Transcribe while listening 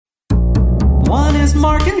is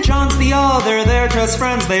Mark and John's the other. They're just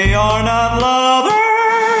friends, they are not lovers.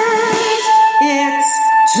 It's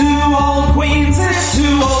two old queens, it's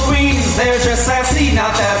two old queens. They're just sassy,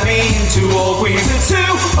 not that mean. Two old queens, it's two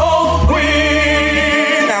old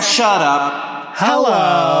queens. Now shut up.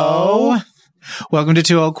 Hello. Welcome to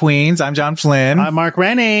Two Old Queens. I'm John Flynn. I'm Mark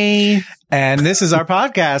Rennie. And this is our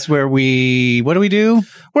podcast where what do?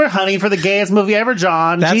 We're hunting for the gayest movie ever,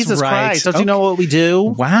 John. That's Jesus right. Christ. Don't you know what we do?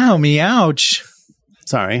 Wow, meouch.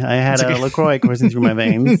 Sorry, I had a LaCroix coursing through my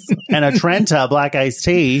veins and a Trenta black iced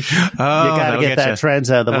tea. Oh, you got to get that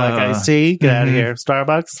Trenta, the black iced tea. Get out of here.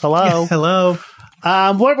 Starbucks, hello. Hello.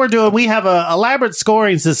 What we're doing, we have an elaborate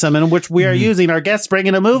scoring system in which we are using our guests bring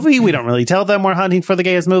in a movie. We don't really tell them we're hunting for the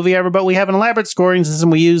gayest movie ever, but we have an elaborate scoring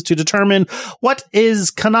system we use to determine what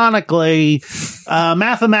is canonically,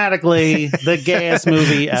 mathematically, the gayest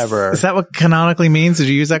movie ever. Is that what canonically means? Did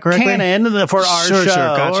you use that correctly? Canon for our show,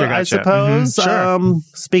 Gotcha. I suppose. Sure.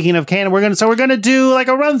 Speaking of canon, we're gonna do like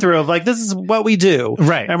a run through of like this is what we do,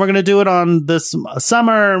 right? And we're gonna do it on this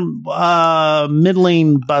summer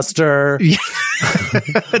middling buster.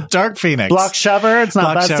 Dark Phoenix. Block shover. It's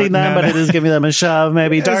not busting them, but it is giving them a shove.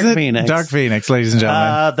 Maybe Dark Phoenix. Dark Phoenix, ladies and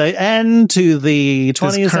gentlemen. The end to the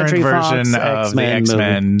 20th Century version Fox of the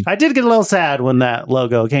X-Men. I did get a little sad when that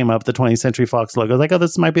logo came up, the 20th Century Fox logo. I was like, oh,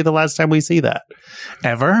 this might be the last time we see that.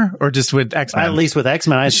 Ever? Or just with X-Men? At least with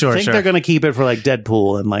X-Men. I think they're going to keep it for like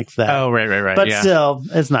Deadpool and like that. Oh, right. But still,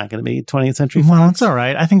 it's not going to be 20th Century Fox. Well, it's all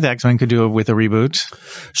right. I think the X-Men could do it with a reboot.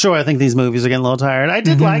 Sure, I think these movies are getting a little tired. I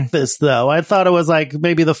did like this, though. I thought it was like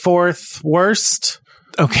maybe the fourth worst.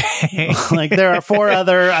 Okay. Like there are four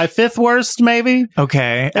other, fifth worst, maybe.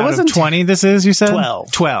 Okay. It wasn't 20, this is, you said?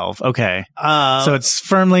 12. 12. Okay. So it's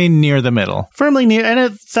firmly near the middle. Firmly near, and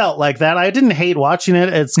it felt like that. I didn't hate watching it.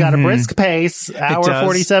 It's got a brisk pace, hour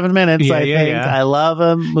 47 minutes, I think. Yeah. I love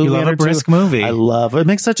a movie. You love a brisk movie. I love it. It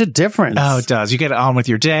makes such a difference. Oh, it does. You get it on with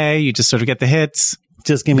your day. You just sort of get the hits.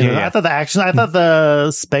 Just give me I thought the action. I thought the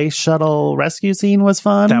space shuttle rescue scene was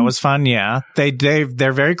fun. That was fun. Yeah, they're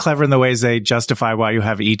very clever in the ways they justify why you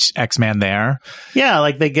have each X-Man there. Yeah,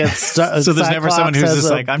 like they get so there's never someone who's just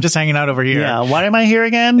like, I'm just hanging out over here. Yeah, why am I here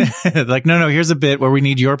again? Like, no, here's a bit where we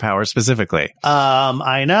need your power specifically.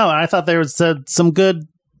 I know. And I thought there was some good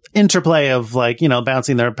interplay of like,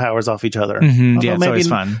 bouncing their powers off each other. Yeah, it's always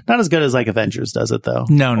fun. Not as good as like Avengers does it though.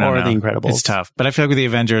 No. Or The Incredibles. It's tough. But I feel like with the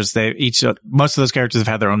Avengers, most of those characters have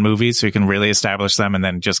had their own movies, so you can really establish them and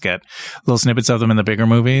then just get little snippets of them in the bigger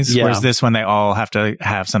movies. Yeah. Whereas this one, they all have to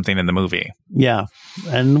have something in the movie. Yeah.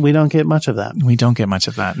 And we don't get much of that. We don't get much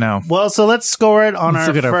of that, no. Well, so let's score it on let's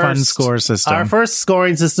look at our fun score system. Our first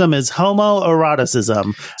scoring system is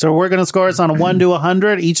homoeroticism. So we're going to score this on a 1 to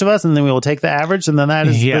 100, each of us, and then we will take the average, and then that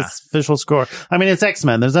is the official score. I mean, it's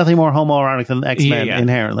X-Men. There's nothing more homoerotic than X-Men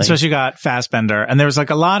inherently. Especially got Fassbender. And there was like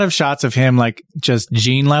a lot of shots of him like just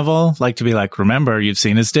Jean level, like to be like, remember, you've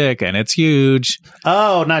seen his dick and it's huge.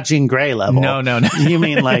 Oh, not Jean Grey level. No. You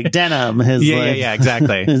mean like denim, his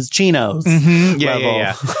exactly. his chinos level.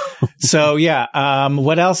 Yeah. So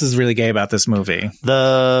what else is really gay about this movie?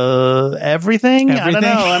 Everything? I don't know.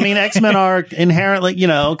 I mean, X-Men are inherently,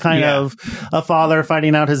 kind of a father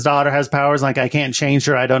finding out his daughter has powers. Like, I can't change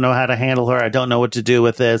her. I don't know how to handle her. I don't know what to do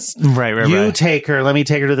with this. Right. You take her. Let me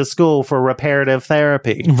take her to the school for reparative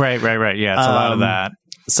therapy. Right. Yeah, it's a lot of that.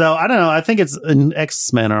 So, I don't know. I think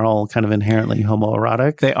X-Men are all kind of inherently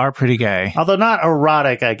homoerotic. They are pretty gay. Although not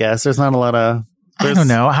erotic, I guess. There's not a lot of... I don't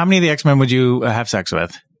know. How many of the X-Men would you have sex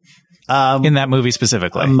with? In that movie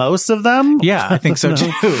specifically? Most of them? Yeah, I think so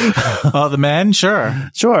too. All the men?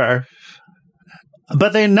 Sure.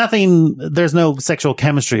 But there's no sexual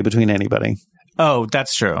chemistry between anybody. Oh,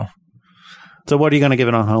 that's true. So what are you going to give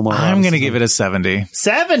it on homoeroticism? I'm going to give it a 70.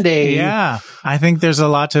 70? Yeah. I think there's a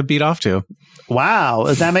lot to beat off to. Wow.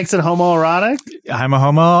 That makes it homoerotic? I'm a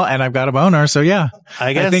homo and I've got a boner. So yeah.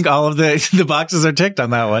 I think all of the boxes are ticked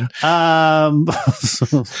on that one.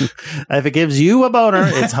 If it gives you a boner,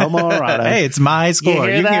 it's homoerotic. Hey, it's my score.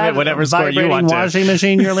 You can give it whatever score you want to. Washing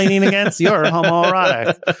machine you're leaning against, you're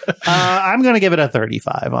homoerotic. I'm going to give it a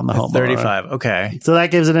 35 on the homoerotic. 35. Okay. So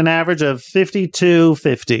that gives it an average of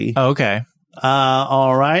 52.50. Oh, okay.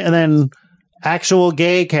 All right. And then actual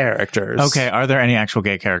gay characters. Okay. Are there any actual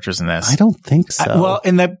gay characters in this? I don't think so. Well,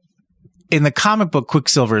 in the comic book,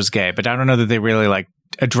 Quicksilver is gay, but I don't know that they really like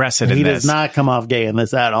address it in this. He does not come off gay in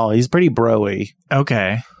this at all. He's pretty bro-y.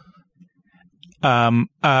 Okay.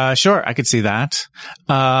 Sure. I could see that.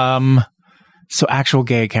 So actual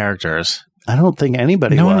gay characters. I don't think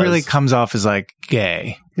anybody No one really comes off as like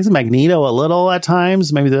gay. Is Magneto a little at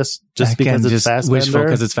times? Maybe that's just because it's Fassbender. Wishful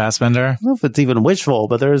because it's Fassbender. I don't know if it's even wishful,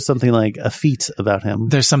 but there's something like effete about him.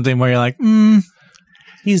 There's something where you're like,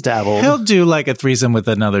 He's dabbled. He'll do like a threesome with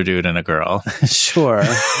another dude and a girl. Sure.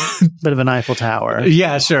 Bit of an Eiffel Tower.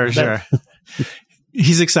 Yeah, sure.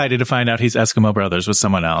 He's excited to find out he's Eskimo brothers with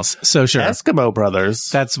someone else. So sure. Eskimo brothers.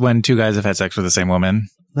 That's when two guys have had sex with the same woman.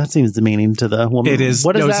 That seems demeaning to the woman. It is.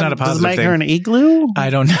 What is no, that? It's not a positive Does it make thing. her an igloo? I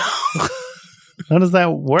don't know. How does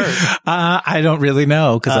that work? I don't really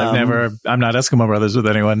know because I'm not Eskimo brothers with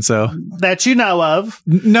anyone. So that you know of.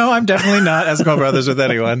 No, I'm definitely not Eskimo brothers with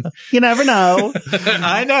anyone. You never know.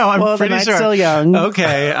 I know. I'm pretty sure. Still young.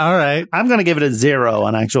 Okay. All right. I'm going to give it a 0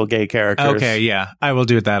 on actual gay characters. Okay. Yeah. I will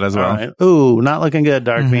do that as well. All right. Ooh, not looking good,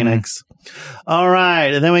 Dark Phoenix. All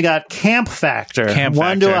right. And then we got Camp Factor.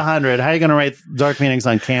 1 to 100. How are you going to rate Dark Phoenix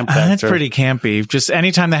on Camp Factor? That's pretty campy. Just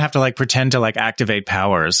anytime they have to like pretend to like activate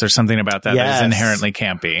powers, there's something about that that is inherently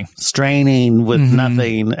campy. Straining with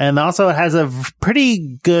nothing. And also it has a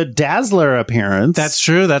pretty good Dazzler appearance. That's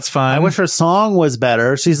true. That's fun. I wish her song was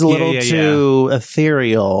better. She's a little too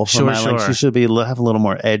ethereal. Sure. She should have a little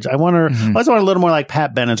more edge. I want her, I just want a little more like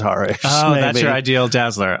Pat Benatar-ish. Oh, maybe. That's your ideal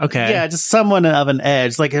Dazzler. Okay. Yeah, just someone of an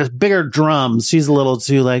edge. Like a bigger drums. She's a little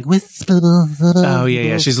too like whisper. Oh,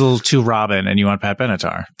 yeah. She's a little too Robin and you want Pat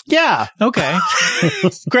Benatar. Yeah. Okay.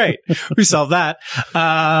 Great. We solved that.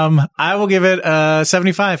 I will give it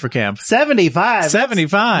 75 for Camp.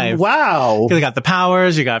 75. Wow. You got the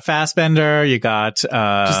powers, you got Fassbender, you got just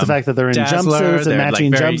the fact that they're in Dazzler, jumpsuits and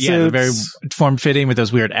matching jumpsuits. Yeah, they're very form-fitting with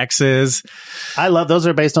those weird X's. I love those.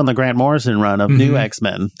 Are based on the Grant Morrison run of New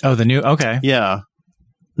X-Men. Oh, the new? Okay. Yeah.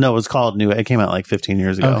 No, it was called New. It came out like 15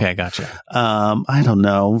 years ago. Okay, gotcha. I don't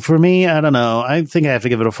know. For me, I don't know. I think I have to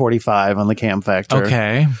give it a 45 on the Camp Factor.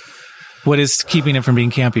 Okay. What is keeping it from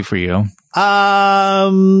being campy for you?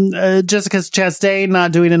 Jessica Chastain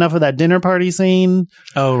not doing enough of that dinner party scene.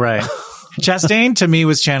 Oh, right. Chastain to me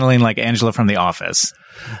was channeling like Angela from The Office.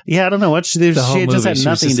 Yeah, I don't know what she did. She just had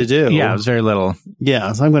nothing to do. Yeah, it was very little.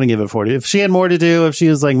 Yeah, so I'm going to give it 40. If she had more to do, if she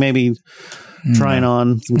was like maybe trying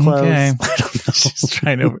on some clothes. Okay.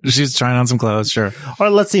 I don't know. She's trying on some clothes, sure. Or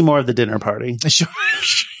let's see more of the dinner party. Sure.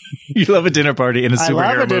 You love a dinner party in a superhero movie.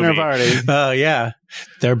 I love a dinner party. Oh, yeah.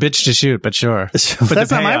 They're a bitch to shoot, but sure. But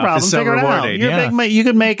that's not my problem. Figure it out. You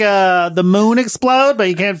could make the moon explode, but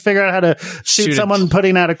you can't figure out how to shoot someone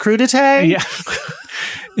putting out a crudité. Yeah.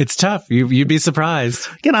 It's tough. You'd be surprised.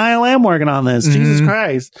 Again, ILM working on this. Jesus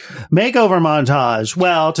Christ. Makeover montage.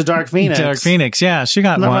 Well, to Dark Phoenix. Dark Phoenix, yeah. She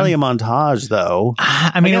got Not one. Not really a montage, though.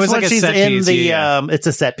 I mean, it was like a set piece. It's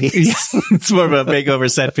a set piece. Yeah. It's more of a makeover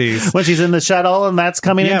set piece. When she's in the shuttle and that's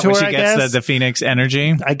coming into her, I guess. When she gets the Phoenix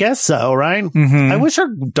energy. I guess so, right? Mm-hmm. I wish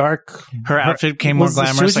her outfit came more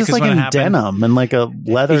glamorous. She was just like in denim and like a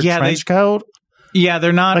leather trench coat. Yeah,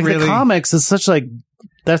 they're not like really. The comics is such like.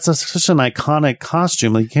 That's such an iconic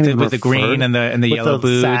costume. Like you can't even with the green and the yellow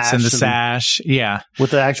boots and the sash. Yeah,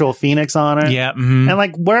 with the actual Phoenix on it. Yeah, and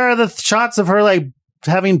like where are the shots of her like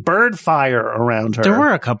having bird fire around her? There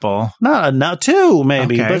were a couple. No, two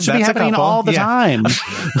maybe, but it should be happening all the time. Do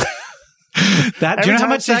you know how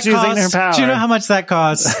much that costs? Do you know how much that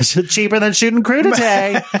costs? Cheaper than shooting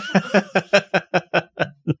crudité.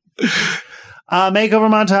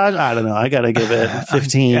 Makeover montage. I don't know. I gotta give it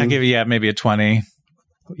 15. I'll give it maybe a 20.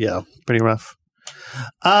 Yeah, pretty rough.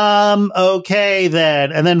 Okay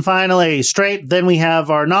then. And then finally, then we have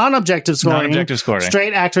our non-objective scoring.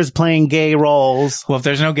 Straight actors playing gay roles. Well, if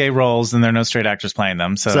there's no gay roles, then there are no straight actors playing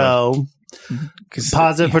them. So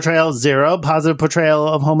positive portrayal 0, positive portrayal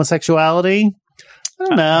of homosexuality. I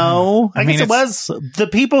don't know. I guess it was the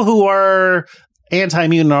people who are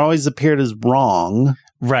anti-mutant always appeared as wrong.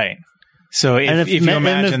 Right. So if you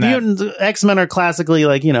imagine that X-Men are classically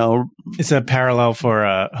like, it's a parallel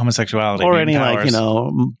for homosexuality or any powers.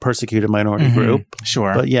 Like, persecuted minority group.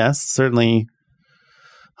 Sure. But yes, certainly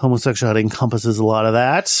homosexuality encompasses a lot of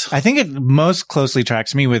that. I think it most closely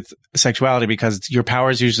tracks me with sexuality because your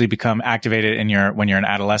powers usually become activated when you're an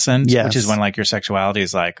adolescent, which is when like your sexuality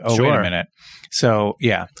is like, wait a minute. So,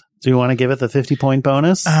 yeah. Do you want to give it the 50-point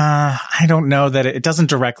bonus? I don't know that it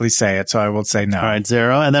doesn't directly say it, so I will say no. All right,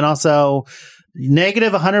 0. And then also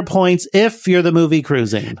negative 100 points if you're the movie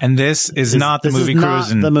cruising. And this is not the movie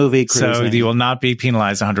cruising. The movie cruising. So you will not be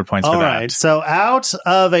penalized 100 points for that. All right. So out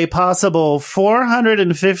of a possible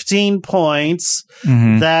 415 points,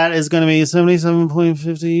 that is going to be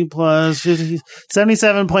 77.50 plus 50,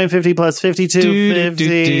 77.50 plus 52.50.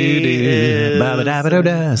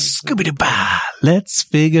 Scooby-Doo-Bah. Let's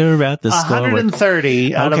figure out the score.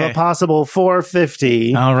 130 out of a possible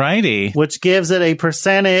 450. All righty. Which gives it a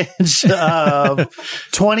percentage of of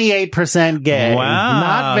 28% gay. Wow.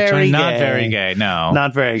 Not very gay. Not very gay, no.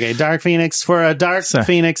 Not very gay. Dark Phoenix, for a Dark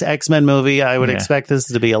Phoenix X-Men movie, I would expect this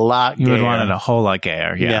to be a lot gayer. You would want it a whole lot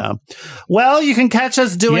gayer, yeah. Well, you can catch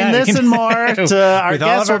us doing this and more. Our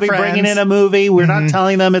guests will be bringing in a movie. We're not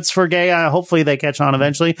telling them it's for gay. Hopefully they catch on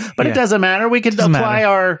eventually. But it doesn't matter. We could apply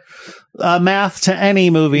our math to any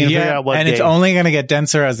movie and figure out what. And it's only going to get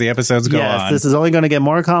denser as the episodes go on. Yes, this is only going to get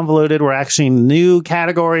more convoluted. We're actually new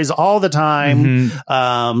categories all the time.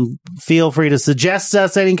 Feel free to suggest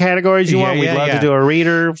us any categories you want. We'd love to do a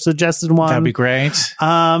reader suggested one. That'd be great.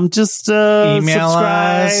 Just email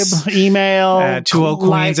subscribe, us. Email at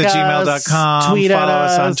 2oldqueens@gmail.com. Tweet follow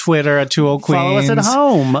us on Twitter at 2oldqueens. Follow us at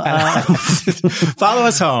home. Follow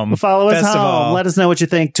us home. Follow us Best home. Let us know what you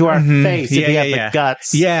think to our face if you have the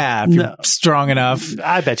guts. Yeah, if you're strong enough.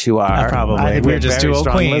 I bet you are. Probably. I think we're just 2 old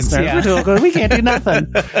queens. We're 2 old queens. We can't do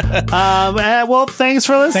nothing. Well, thanks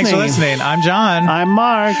for listening. I'm John. I'm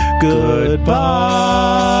Mark. Goodbye.